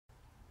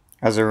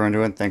How's everyone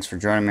doing? Thanks for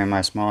joining me on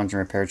my small engine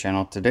repair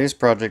channel. Today's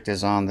project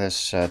is on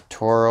this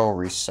Toro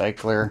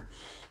Recycler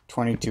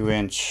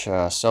 22-inch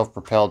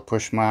self-propelled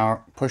push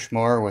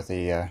mower with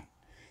a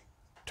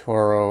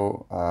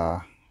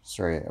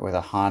with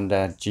a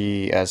Honda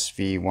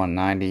GSV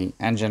 190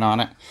 engine on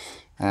it.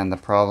 And the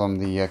problem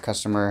the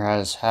customer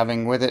has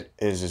having with it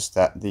is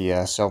that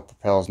the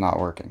self-propel is not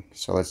working.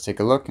 So let's take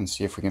a look and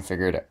see if we can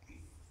figure it out.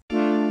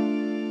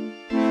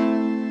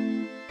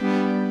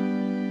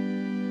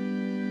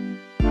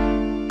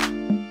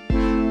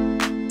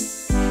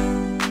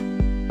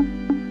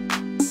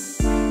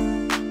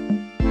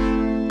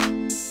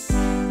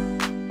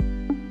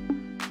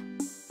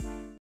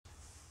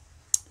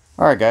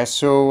 Alright guys,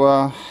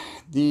 so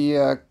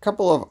the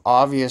couple of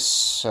obvious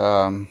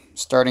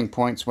starting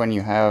points when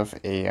you have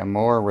a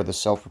mower where the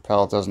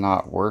self-propel does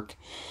not work.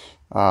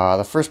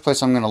 The first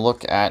place I'm going to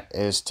look at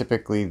is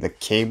typically the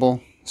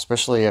cable,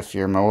 especially if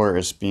your mower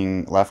is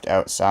being left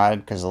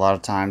outside, because a lot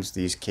of times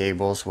these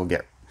cables will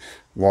get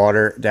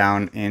water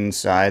down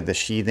inside the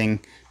sheathing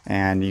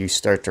and you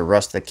start to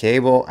rust the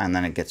cable, and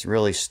then it gets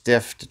really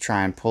stiff to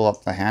try and pull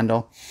up the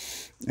handle.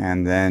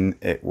 And then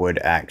it would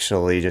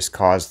actually just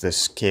cause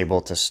this cable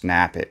to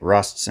snap. It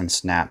rusts and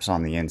snaps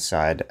on the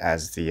inside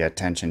as the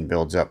tension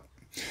builds up.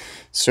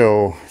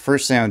 So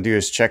first thing I'll do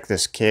is check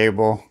this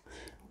cable,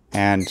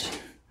 and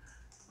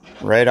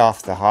right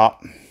off the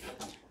hop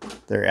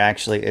there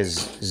actually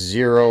is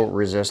zero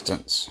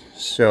resistance.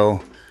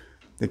 So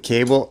the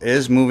cable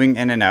is moving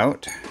in and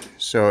out,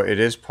 so it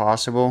is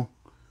possible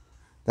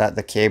that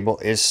the cable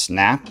is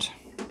snapped.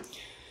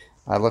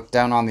 I look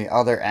down on the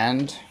other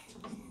end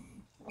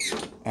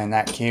and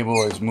that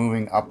cable is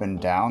moving up and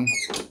down,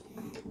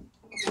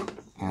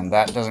 and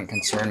that doesn't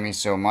concern me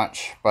so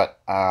much.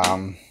 But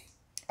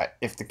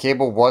if the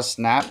cable was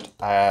snapped,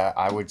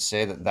 I would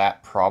say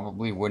that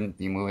probably wouldn't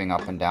be moving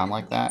up and down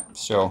like that.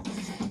 So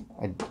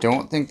I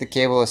don't think the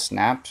cable is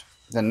snapped.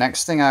 The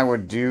next thing I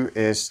would do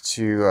is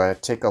to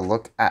take a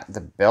look at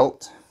the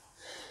belt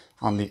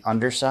on the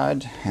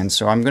underside. And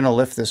so I'm going to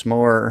lift this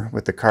mower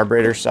with the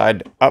carburetor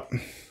side up,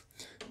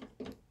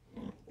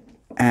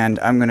 and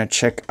I'm going to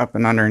check up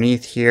and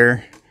underneath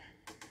here.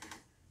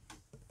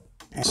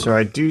 So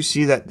I do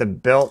see that the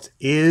belt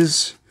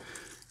is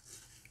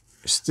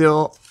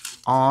still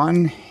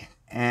on,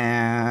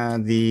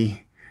 and the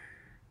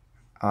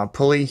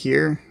pulley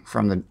here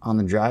on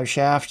the drive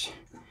shaft,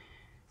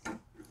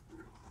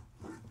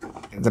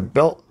 the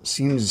belt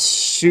seems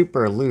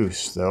super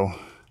loose though.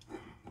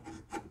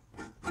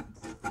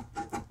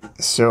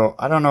 So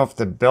I don't know if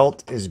the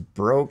belt is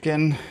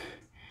broken.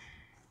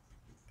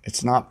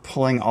 It's not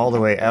pulling all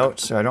the way out,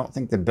 so I don't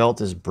think the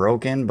belt is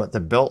broken, but the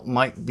belt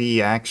might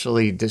be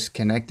actually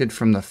disconnected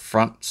from the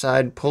front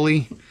side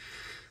pulley,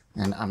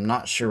 and I'm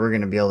not sure we're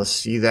going to be able to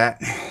see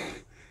that,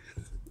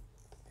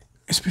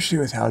 especially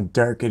with how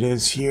dark it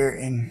is here.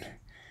 And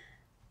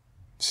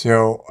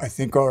so I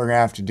think what we're going to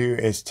have to do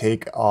is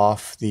take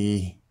off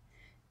the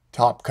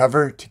top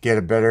cover to get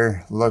a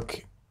better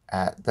look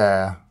at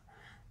the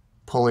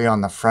pulley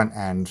on the front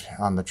end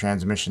on the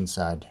transmission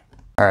side.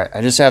 Alright,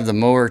 I just have the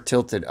mower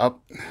tilted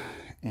up,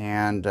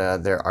 and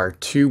there are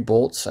two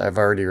bolts. I've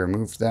already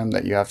removed them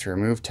that you have to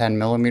remove, 10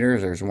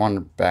 millimeters. There's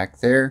one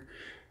back there,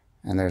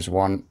 and there's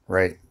one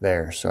right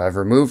there. So I've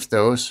removed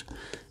those.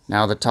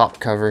 Now the top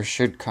cover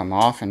should come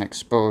off and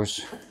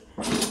expose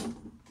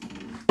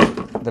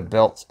the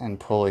belt and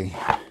pulley.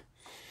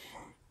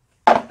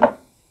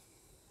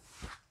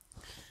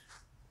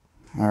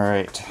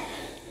 Alright,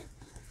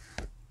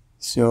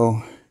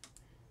 so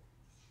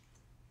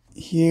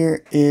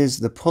here is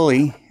the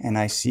pulley, and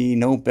I see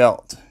no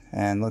belt,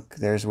 and look,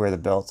 there's where the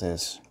belt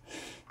is.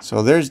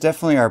 So there's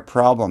definitely our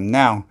problem.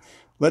 Now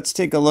let's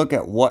take a look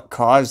at what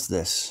caused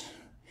this.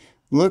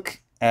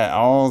 Look at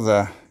all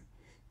the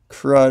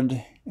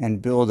crud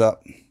and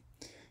buildup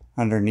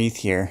underneath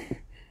here.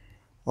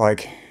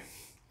 Like,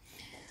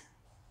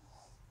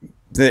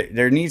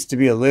 there needs to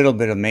be a little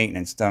bit of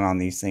maintenance done on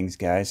these things,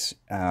 guys.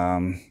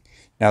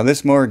 Now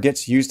this mower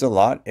gets used a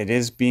lot. It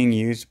is being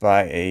used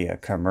by a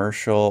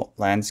commercial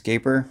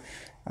landscaper,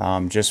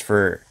 just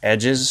for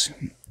edges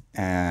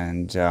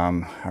and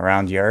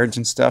around yards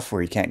and stuff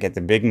where you can't get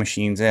the big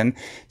machines in.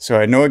 So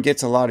I know it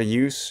gets a lot of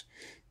use,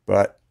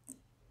 but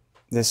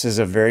this is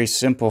a very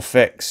simple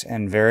fix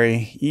and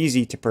very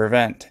easy to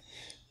prevent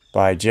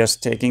by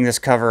just taking this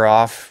cover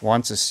off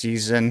once a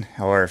season,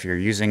 or if you're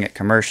using it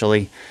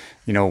commercially,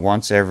 you know,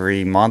 once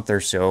every month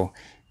or so.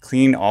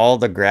 Clean all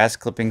the grass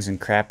clippings and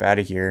crap out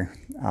of here,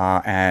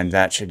 and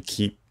that should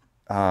keep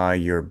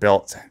your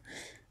belt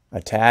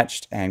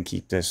attached and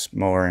keep this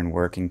mower in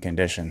working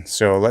condition.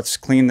 So let's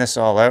clean this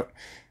all out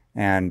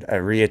and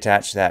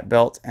reattach that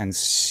belt and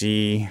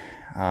see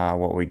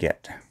what we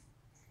get.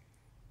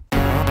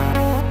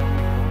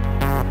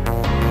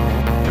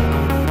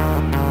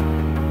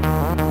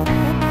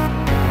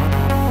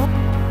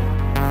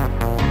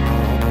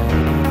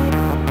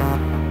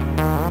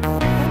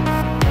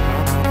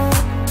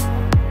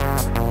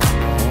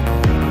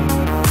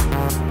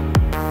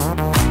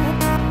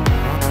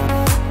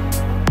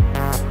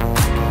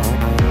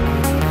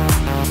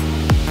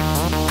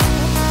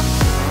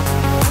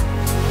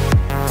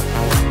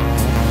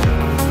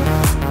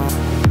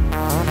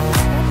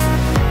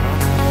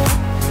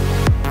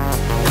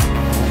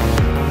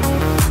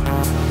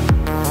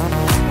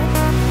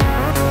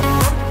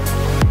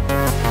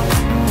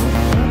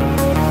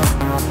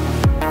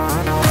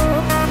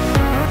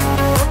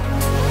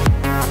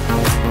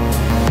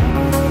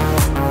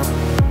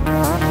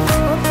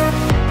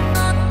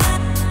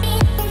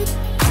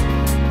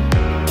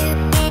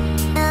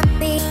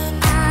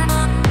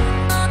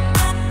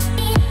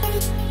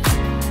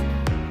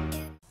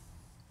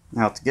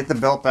 Now to get the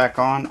belt back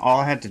on,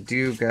 all I had to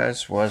do,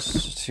 guys,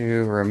 was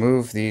to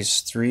remove these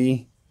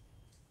 3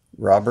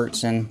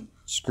 Robertson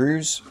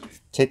screws.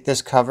 Take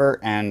this cover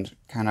and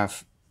kind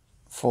of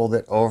fold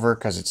it over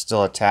because it's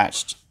still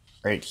attached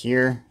right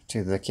here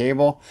to the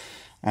cable.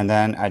 And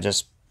then I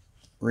just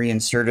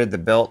reinserted the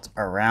belt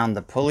around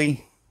the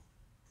pulley.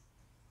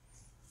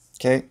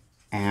 Okay,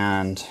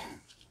 and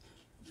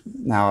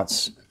now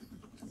it's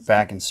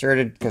back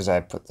inserted because I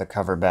put the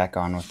cover back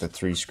on with the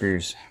 3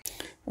 screws.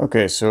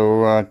 Okay,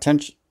 so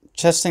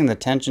testing the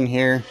tension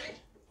here.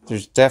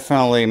 There's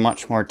definitely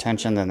much more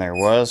tension than there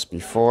was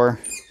before.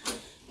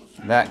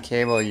 That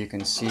cable, you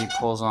can see,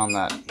 pulls on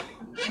that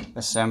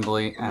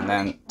assembly and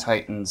then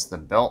tightens the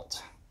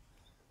belt.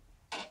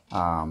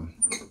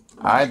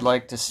 I'd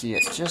like to see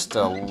it just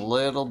a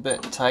little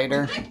bit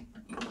tighter.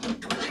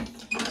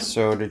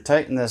 So to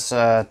tighten this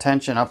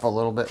tension up a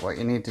little bit, what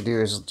you need to do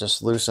is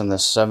just loosen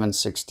this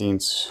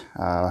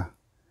 7/16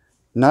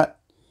 nut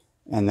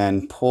and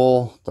then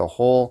pull the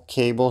whole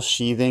cable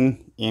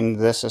sheathing in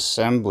this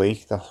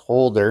assembly, the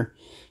holder,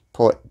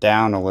 pull it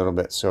down a little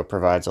bit so it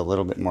provides a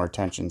little bit more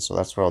tension. So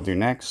that's what I'll do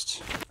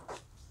next.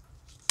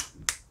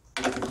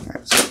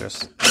 Alright, so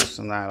just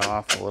loosen that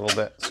off a little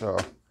bit so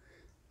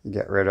you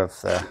get rid of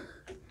the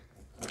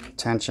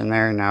tension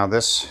there. Now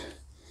this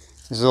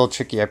is a little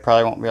tricky. I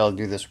probably won't be able to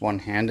do this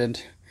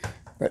one-handed,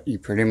 but you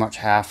pretty much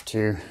have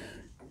to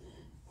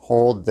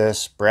hold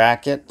this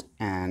bracket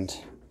and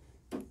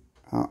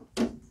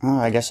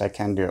I guess I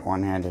can do it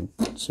one-handed.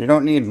 So you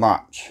don't need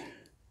much.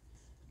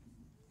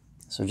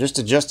 So just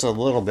adjust a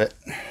little bit.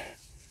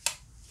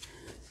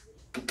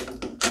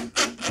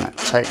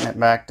 Tighten it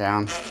back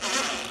down.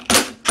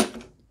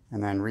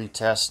 And then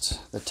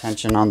retest the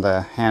tension on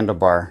the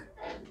handlebar.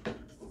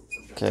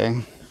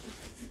 Okay.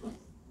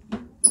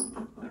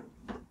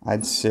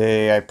 I'd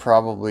say I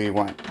probably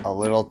went a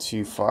little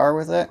too far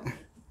with it.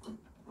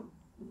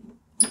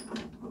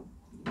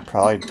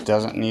 Probably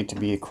doesn't need to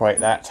be quite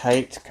that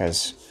tight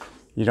because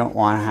you don't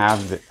want to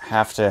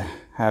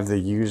have the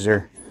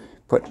user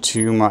put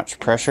too much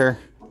pressure.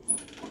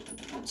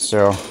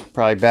 So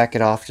probably back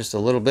it off just a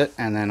little bit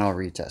and then I'll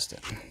retest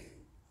it.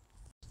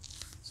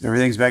 So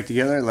everything's back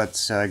together.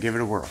 Let's give it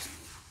a whirl.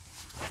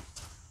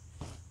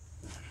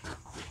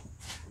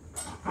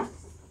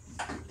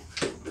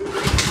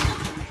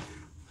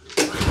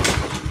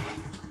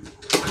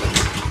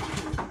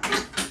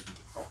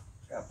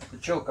 Gotta put the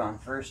choke on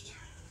first.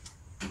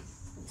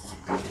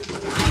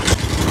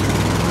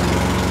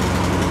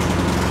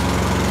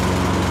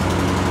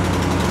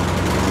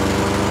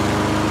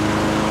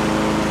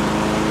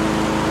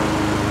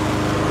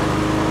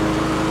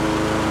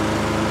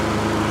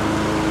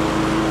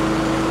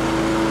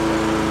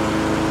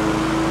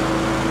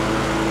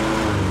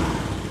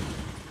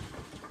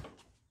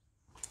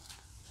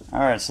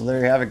 Alright, so there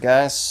you have it,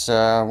 guys.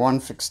 One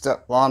fixed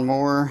up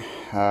lawnmower,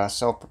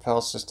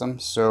 self-propel system.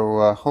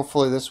 So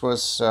hopefully this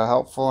was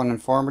helpful and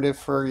informative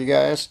for you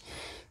guys.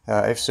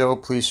 If so,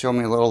 please show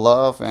me a little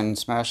love and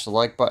smash the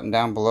like button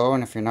down below.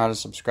 And if you're not a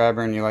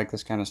subscriber and you like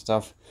this kind of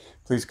stuff,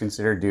 please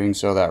consider doing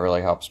so. That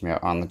really helps me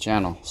out on the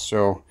channel.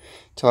 So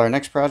till our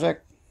next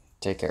project,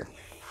 take care.